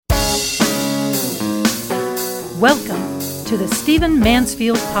Welcome to the Stephen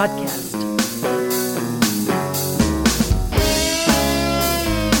Mansfield Podcast.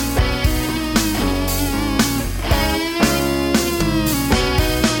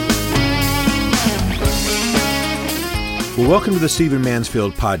 Well, welcome to the Stephen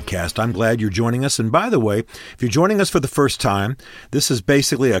Mansfield Podcast. I'm glad you're joining us. And by the way, if you're joining us for the first time, this is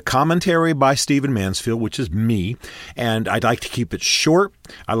basically a commentary by Stephen Mansfield, which is me. And I'd like to keep it short.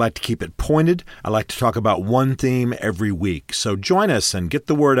 I like to keep it pointed. I like to talk about one theme every week. So join us and get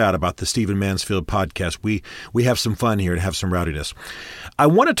the word out about the Stephen Mansfield Podcast. We have some fun here and have some rowdiness. I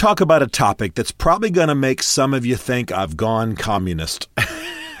want to talk about a topic that's probably going to make some of you think I've gone communist.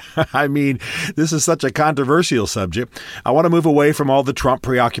 I mean, this is such a controversial subject. I want to move away from all the Trump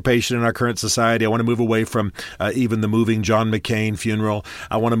preoccupation in our current society. I want to move away from even the moving John McCain funeral.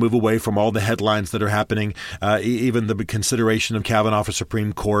 I want to move away from all the headlines that are happening, even the consideration of Kavanaugh for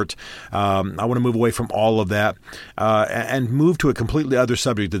Supreme Court. I want to move away from all of that and move to a completely other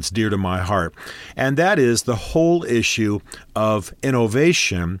subject that's dear to my heart. And that is the whole issue of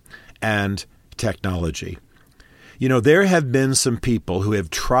innovation and technology. You know, there have been some people who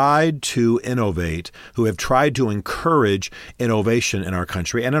have tried to innovate, who have tried to encourage innovation in our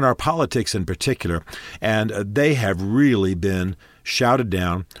country and in our politics in particular, and they have really been shouted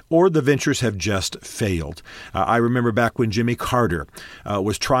down, or the ventures have just failed. I remember back when Jimmy Carter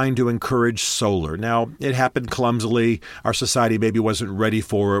was trying to encourage solar. Now, it happened clumsily. Our society maybe wasn't ready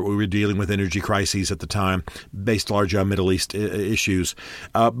for it. We were dealing with energy crises at the time, based largely on Middle East issues.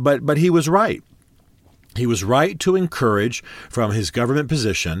 But he was right. He was right to encourage, from his government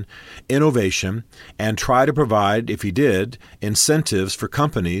position, innovation and try to provide, if he did, incentives for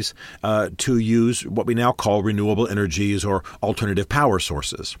companies to use what we now call renewable energies or alternative power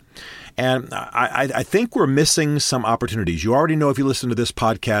sources. And I think we're missing some opportunities. You already know, if you listen to this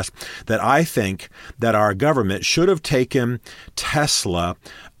podcast, that I think that our government should have taken Tesla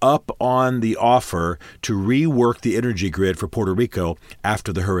up on the offer to rework the energy grid for Puerto Rico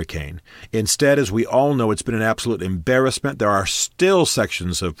after the hurricane. Instead, as we all know, it's been an absolute embarrassment. There are still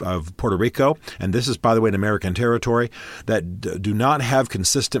sections of Puerto Rico, and this is, by the way, an American territory, that do not have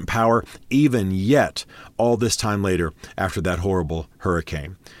consistent power even yet, all this time later after that horrible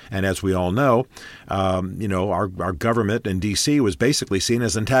hurricane. And as we all know, our government in D.C. was basically seen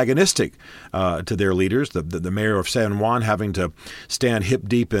as antagonistic to their leaders. The mayor of San Juan having to stand hip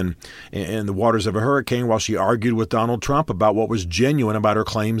deep in the waters of a hurricane while she argued with Donald Trump about what was genuine about her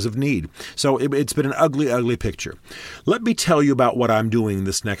claims of need. So it's been an ugly, ugly picture. Let me tell you about what I'm doing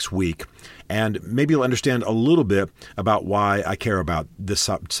this next week, and maybe you'll understand a little bit about why I care about this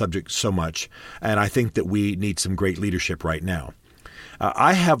subject so much. And I think that we need some great leadership right now.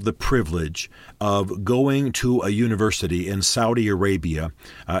 I have the privilege of going to a university in Saudi Arabia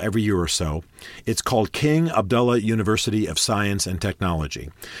every year or so. It's called King Abdullah University of Science and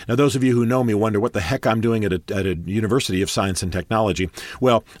Technology. Now, those of you who know me wonder what the heck I'm doing at a University of Science and Technology.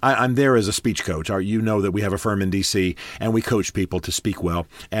 Well, I'm there as a speech coach. You know that we have a firm in D.C., and we coach people to speak well,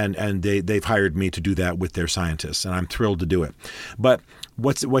 and they've hired me to do that with their scientists, and I'm thrilled to do it. But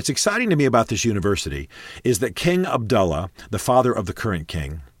what's exciting to me about this university is that King Abdullah, the father of the current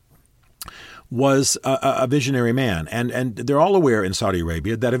king, was a visionary man. And they're all aware in Saudi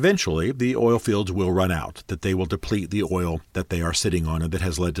Arabia that eventually the oil fields will run out, that they will deplete the oil that they are sitting on and that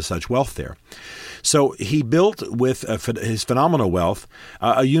has led to such wealth there. So he built, with his phenomenal wealth,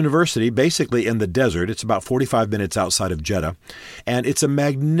 a university basically in the desert. It's about 45 minutes outside of Jeddah. And it's a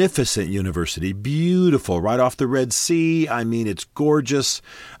magnificent university, beautiful, right off the Red Sea. I mean, it's gorgeous.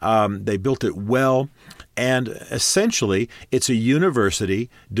 They built it well. And essentially, it's a university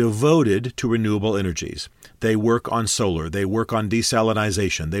devoted to renewable energies. They work on solar. They work on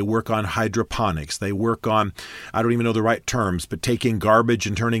desalinization. They work on hydroponics. They work on, I don't even know the right terms, but taking garbage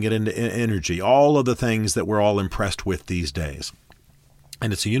and turning it into energy. All of the things that we're all impressed with these days.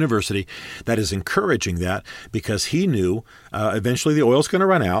 And it's a university that is encouraging that because he knew eventually the oil's going to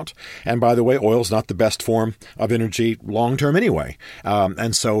run out. And by the way, oil's not the best form of energy long-term anyway.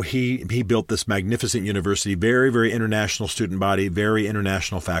 And so he built this magnificent university, very, very international student body, very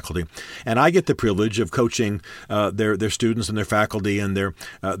international faculty. And I get the privilege of coaching their students and their faculty and their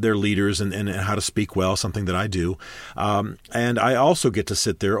leaders and how to speak well, something that I do. And I also get to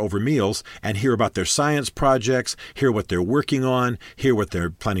sit there over meals and hear about their science projects, hear what they're working on, hear what what they're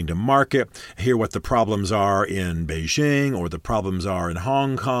planning to market, hear what the problems are in Beijing or the problems are in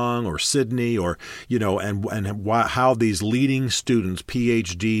Hong Kong or Sydney, or, how these leading students,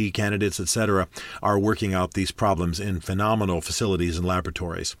 PhD candidates, etc., are working out these problems in phenomenal facilities and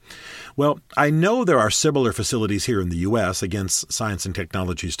laboratories. Well, I know there are similar facilities here in the U.S. Again, science and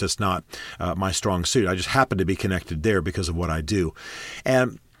technology is just not my strong suit. I just happen to be connected there because of what I do.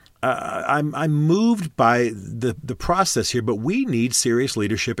 And I'm moved by the process here, but we need serious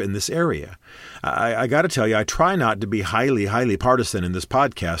leadership in this area. I got to tell you, I try not to be highly partisan in this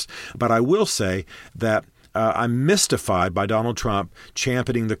podcast, but I will say that I'm mystified by Donald Trump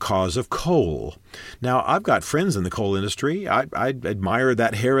championing the cause of coal. Now, I've got friends in the coal industry. I admire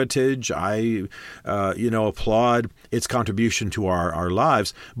that heritage. I applaud its contribution to our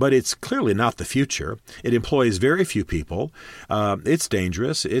lives, but it's clearly not the future. It employs very few people. It's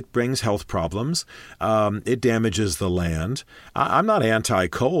dangerous. It brings health problems. It damages the land. I'm not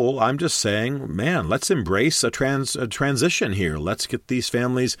anti-coal. I'm just saying, man, let's embrace a transition here. Let's get these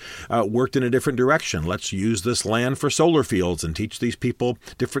families worked in a different direction. Let's use this land for solar fields and teach these people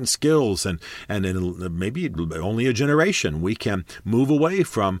different skills. And in maybe only a generation, we can move away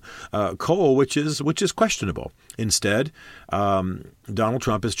from coal, which is questionable. Instead, Donald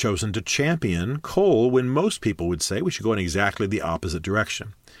Trump has chosen to champion coal when most people would say we should go in exactly the opposite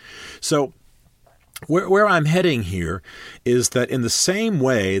direction. So where I'm heading here is that in the same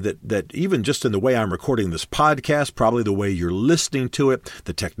way that even just in the way I'm recording this podcast, probably the way you're listening to it,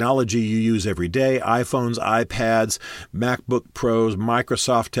 the technology you use every day, iPhones, iPads, MacBook Pros,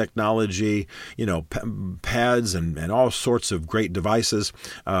 Microsoft technology, pads and all sorts of great devices,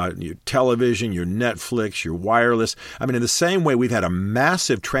 your television, your Netflix, your wireless. I mean, in the same way we've had a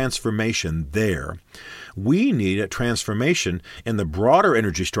massive transformation there, we need a transformation in the broader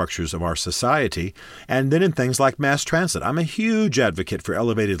energy structures of our society, and then in things like mass transit. I'm a huge advocate for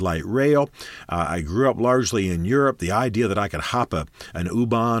elevated light rail. I grew up largely in Europe. The idea that I could hop an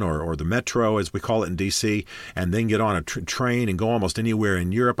U-Bahn or the metro, as we call it in D.C., and then get on a train and go almost anywhere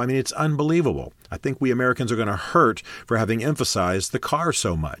in Europe, I mean, it's unbelievable. I think we Americans are going to hurt for having emphasized the car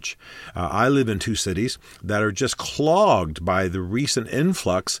so much. I live in two cities that are just clogged by the recent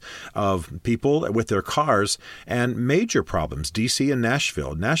influx of people with their cars and major problems. D.C. and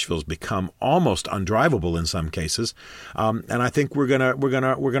Nashville. Nashville's become almost undrivable in some cases, and I think we're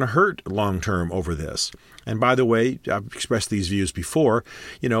gonna hurt long term over this. And by the way, I've expressed these views before.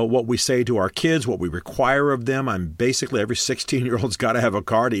 What we say to our kids, what we require of them. I'm basically every 16-year-old's got to have a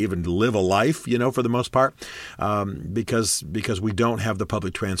car to even live a life. For the most part, because we don't have the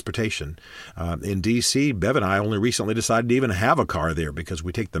public transportation. In D.C., Bev and I only recently decided to even have a car there because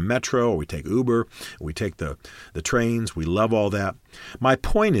we take the metro, or we take Uber, we take the trains. We love all that. My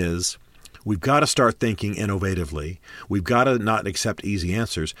point is, we've got to start thinking innovatively. We've got to not accept easy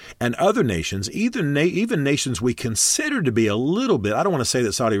answers. And other nations, even nations we consider to be a little bit, I don't want to say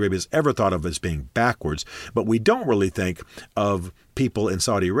that Saudi Arabia is ever thought of as being backwards, but we don't really think of people in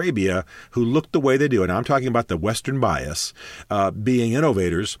Saudi Arabia who look the way they do, and I'm talking about the Western bias, being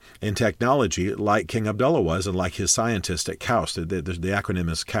innovators in technology like King Abdullah was and like his scientists at KAUST. The acronym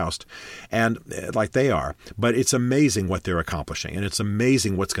is KAUST, and like they are. But it's amazing what they're accomplishing, and it's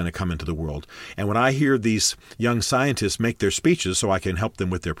amazing what's going to come into the world. And when I hear these young scientists make their speeches so I can help them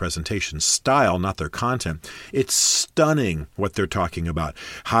with their presentation style, not their content, it's stunning what they're talking about.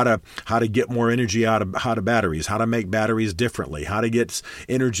 How to get more energy out of batteries, how to make batteries differently, how to get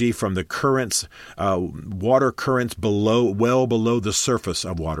energy from the currents, water currents well below the surface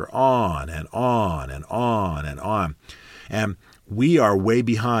of water, on and on and on and on. And we are way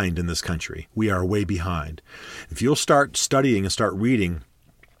behind in this country. We are way behind. If you'll start studying and start reading,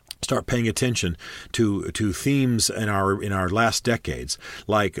 start paying attention to themes in our last decades.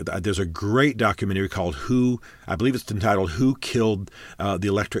 Like there's a great documentary called I believe it's entitled Who Killed the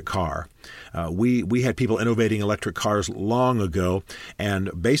Electric Car? We had people innovating electric cars long ago, and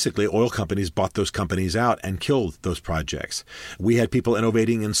basically oil companies bought those companies out and killed those projects. We had people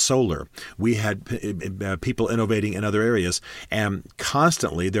innovating in solar. We had people innovating in other areas, and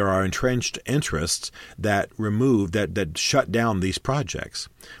constantly there are entrenched interests that shut down these projects.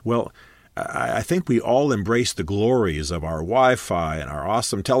 Well, I think we all embrace the glories of our Wi-Fi and our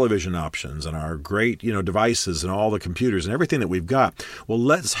awesome television options and our great, devices and all the computers and everything that we've got. Well,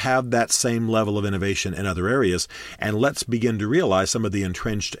 let's have that same level of innovation in other areas, and let's begin to realize some of the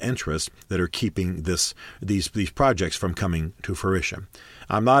entrenched interests that are keeping these projects from coming to fruition.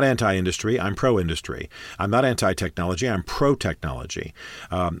 I'm not anti-industry. I'm pro-industry. I'm not anti-technology. I'm pro-technology.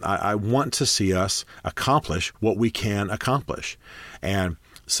 I want to see us accomplish what we can accomplish. And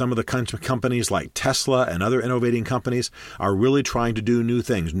Some of the companies like Tesla and other innovating companies are really trying to do new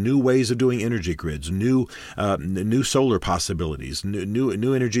things, new ways of doing energy grids, new solar possibilities,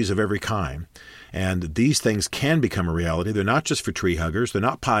 new energies of every kind. And these things can become a reality. They're not just for tree huggers. They're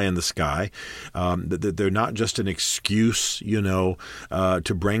not pie in the sky. They're not just an excuse,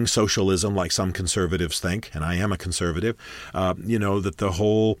 to bring socialism like some conservatives think, and I am a conservative,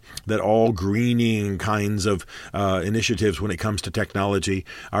 that all greening kinds of initiatives when it comes to technology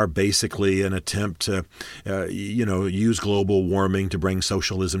are basically an attempt to, use global warming to bring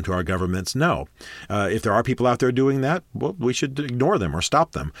socialism to our governments. No. If there are people out there doing that, well, we should ignore them or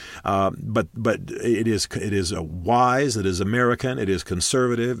stop them. But it is wise, it is American, it is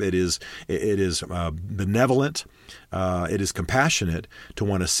conservative, it is benevolent, it is compassionate to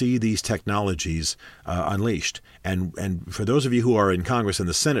want to see these technologies unleashed. And for those of you who are in Congress and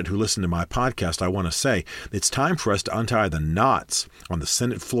the Senate who listen to my podcast, I want to say it's time for us to untie the knots on the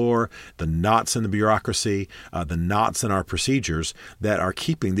Senate floor, the knots in the bureaucracy, the knots in our procedures that are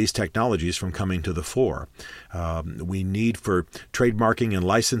keeping these technologies from coming to the fore. We need for trademarking and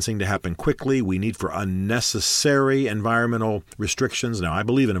licensing to happen quickly. We need for unnecessary environmental restrictions. Now, I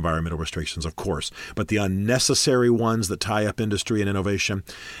believe in environmental restrictions, of course, but the unnecessary ones that tie up industry and innovation.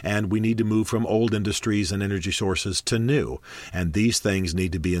 And we need to move from old industries and energy sources to new. And these things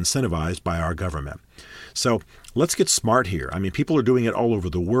need to be incentivized by our government. So let's get smart here. I mean, people are doing it all over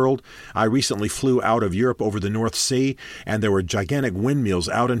the world. I recently flew out of Europe over the North Sea, and there were gigantic windmills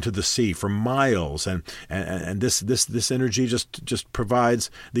out into the sea for miles. And this energy just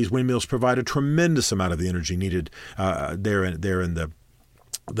provides, these windmills provide a tremendous amount of the energy needed there in the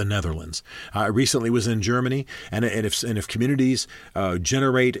Netherlands. I recently was in Germany, and if communities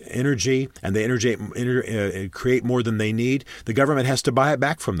generate energy and they create more than they need, the government has to buy it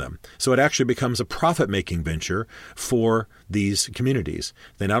back from them. So it actually becomes a profit-making venture for these communities.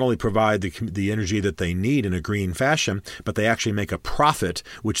 They not only provide the energy that they need in a green fashion, but they actually make a profit,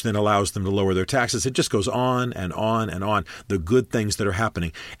 which then allows them to lower their taxes. It just goes on and on and on, the good things that are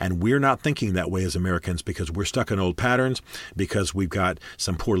happening. And we're not thinking that way as Americans because we're stuck in old patterns, because we've got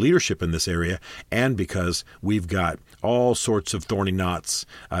some poor leadership in this area, and because we've got all sorts of thorny knots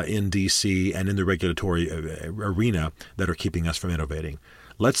in D.C. and in the regulatory arena that are keeping us from innovating.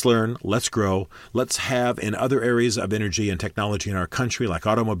 Let's learn, let's grow, let's have in other areas of energy and technology in our country, like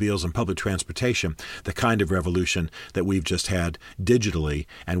automobiles and public transportation, the kind of revolution that we've just had digitally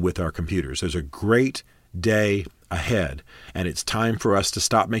and with our computers. There's a great day ahead, and it's time for us to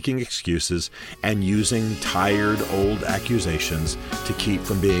stop making excuses and using tired old accusations to keep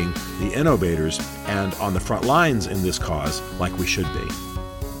from being the innovators and on the front lines in this cause like we should be.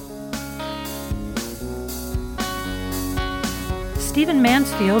 Stephen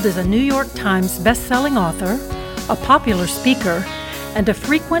Mansfield is a New York Times best-selling author, a popular speaker, and a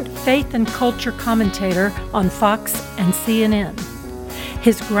frequent faith and culture commentator on Fox and CNN.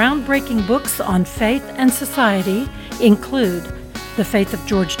 His groundbreaking books on faith and society include The Faith of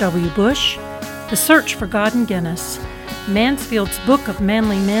George W. Bush, The Search for God in Guinness, Mansfield's Book of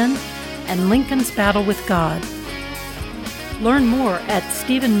Manly Men, and Lincoln's Battle with God. Learn more at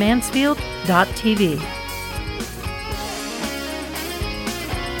stephenmansfield.tv.